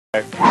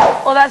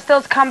Well, that's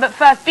still to come, but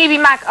first,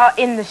 BBMak are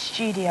in the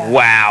studio.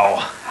 Wow.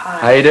 Hi.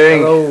 How you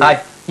doing? Hello.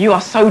 Hi. You are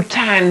so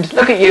tanned.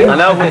 Look at you. I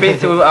know. I've been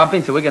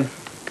to Wigan.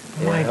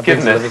 My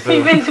goodness.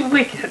 You've been to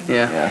Wigan?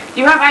 Yeah.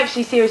 You have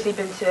actually seriously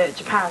been to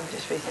Japan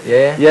just recently?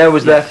 Yeah. Yeah, I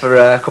was there for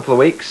a couple of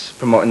weeks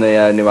promoting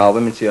the new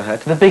album, Into Your Head.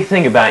 The big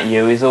thing about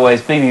you is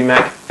always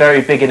BBMak,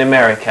 very big in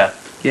America.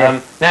 Yeah.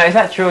 Now, is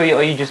that true, or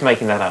are you just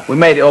making that up? We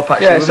made it up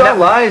actually. Yeah, it's all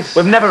lies.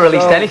 We've never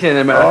released anything in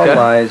America. All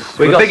lies.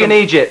 We're big in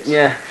Egypt.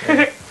 Yeah.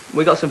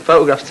 We got some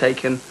photographs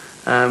taken,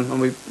 and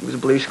it was a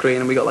blue screen,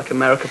 and we got like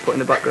America put in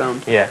the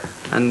background. Yeah.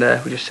 And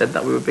we just said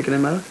that we were big in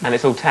America. And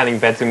it's all tanning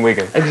beds in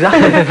Wigan.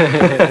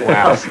 Exactly.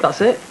 Wow. That's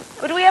it.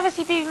 Would we ever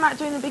see BBMak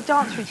doing the big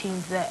dance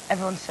routines that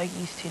everyone's so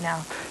used to now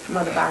from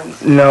other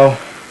bands? No.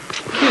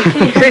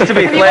 Seems to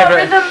be Have you got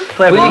rhythm?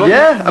 Well,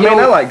 yeah, I mean,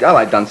 I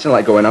like dancing, I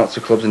like going out to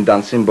clubs and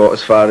dancing, but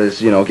as far as,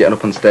 getting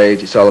up on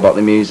stage, it's all about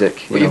the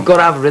music. But you've got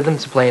to have rhythm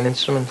to play an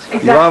instrument.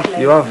 Exactly.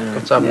 You have.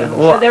 Got to have rhythm.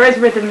 So there is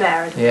rhythm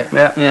there, isn't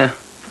there? Yeah.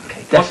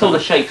 Okay. What sort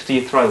of shapes do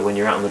you throw when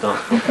you're out on the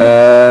dance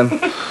floor?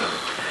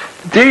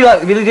 Do you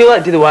really do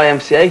the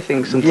YMCA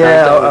thing sometimes?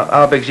 Yeah,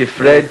 how big's your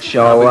fridge,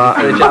 all that.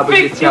 How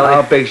big's your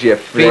How big's your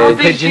fridge? How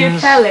big's your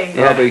telly?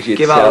 How big's your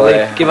Give out telly?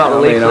 leaflets. Give out I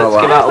mean, all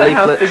leaflets. Give that. out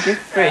leaflets.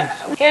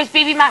 Here's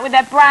BBMak with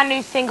their brand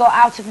new single,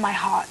 Out of My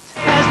Heart.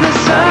 As the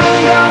sun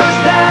goes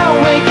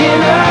down, waking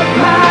up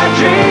my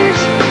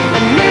dreams,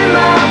 and in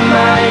my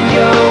mind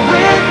you're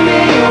with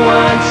me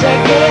once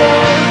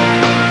again.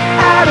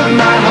 Out of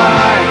my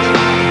heart,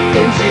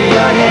 into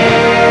your head.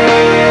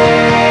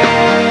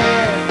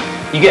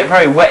 You get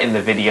very wet in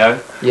the video.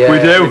 Yeah. We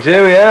do,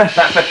 yeah.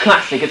 That's a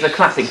classic. It's a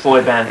classic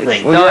boy band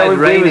thing. Well,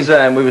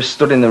 yeah, we were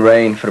stood in the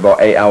rain for about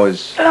 8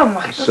 hours. Oh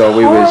my God, So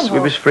we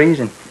was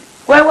freezing.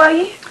 Where were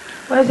you?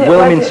 Where's it?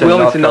 Wilmington,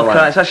 Wilmington, North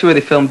Carolina. It's actually where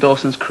they filmed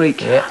Dawson's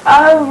Creek. Yeah.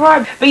 Oh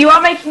right, but you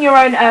are making your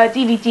own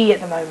DVD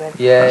at the moment.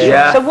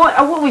 Yeah. So what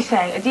are we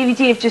saying? A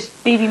DVD of just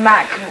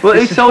BBMak? Well,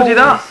 who told you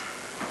that?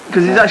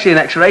 Because it's actually an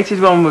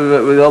X-rated one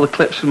with all the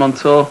clips from on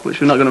tour,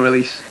 which we're not going to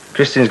release.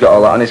 Christian's got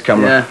all that on his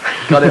camera. Yeah,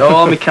 got it all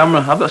on my camera.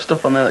 I've got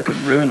stuff on there that could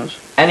ruin us.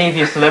 Any of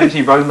your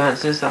celebrity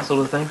romances, that sort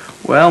of thing?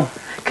 Well,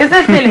 Because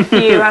there's been a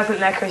few, hasn't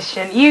there,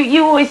 Christian?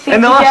 You always seem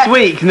in the to last get...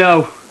 week,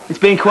 no. It's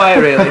been quiet,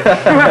 really.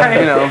 Right.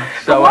 You know,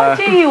 But so... why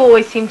do you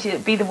always seem to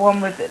be the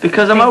one with it?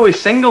 because I'm always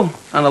single,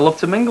 and I love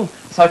to mingle.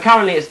 So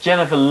currently it's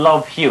Jennifer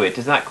Love Hewitt.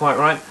 Is that quite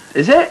right?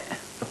 Is it?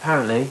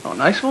 Apparently. Oh,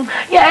 nice one.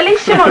 Yeah, at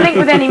least you're not linked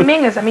with any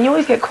mingers. I mean, you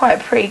always get quite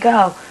a pretty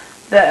girl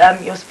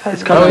that you're supposed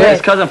It's to because be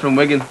with. I'm from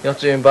Wigan. You're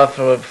not doing bad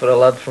for a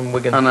lad from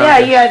Wigan. I know.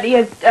 Yeah,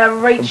 you had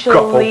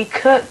Rachel Lee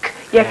Cook,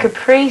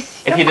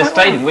 Caprice. If you'd have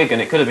stayed in Wigan,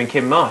 it could have been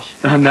Kim Marsh.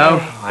 I know.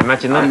 I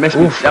imagine I that. missed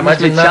my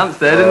imagine that. chance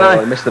there, didn't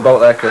I I? missed the boat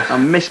there, Chris. I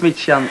missed my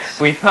chance.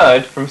 We've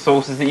heard from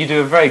sources that you do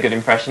a very good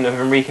impression of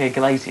Enrique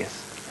Iglesias.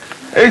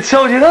 Who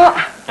told you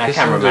that? Our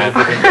cameraman.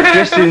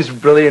 Christian's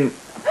brilliant.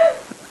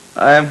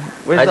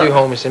 Where's I that? do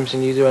Homer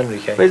Simpson, you do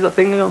Enrique. Where's that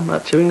thing gone?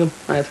 That chewing gum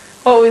I had.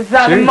 What was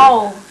that, a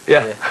mole?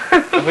 Yeah.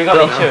 Have we got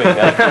any chewing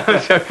gum?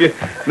 I'm joking.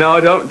 No, I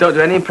don't do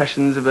any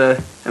impressions of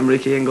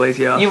Enrique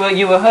Iglesias. You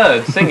were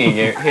heard singing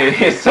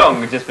his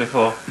song just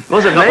before.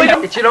 Wasn't me.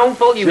 It's your own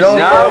fault you No, were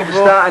no,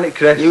 starting it,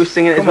 Chris. You were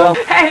singing it as well.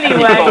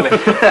 Anyway,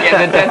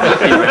 Yeah, the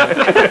density round.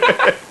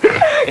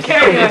 It's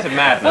Carry on. into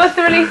madness. what's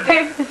the release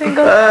date for the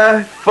single?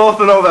 4th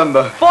of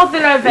November. 4th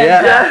of November.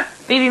 Yeah.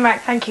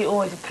 BBMak, thank you,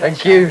 always a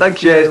pleasure.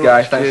 Thank you. Cheers,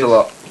 guys. Thanks a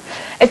lot.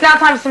 It's now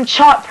time for some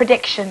chart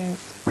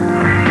predictions.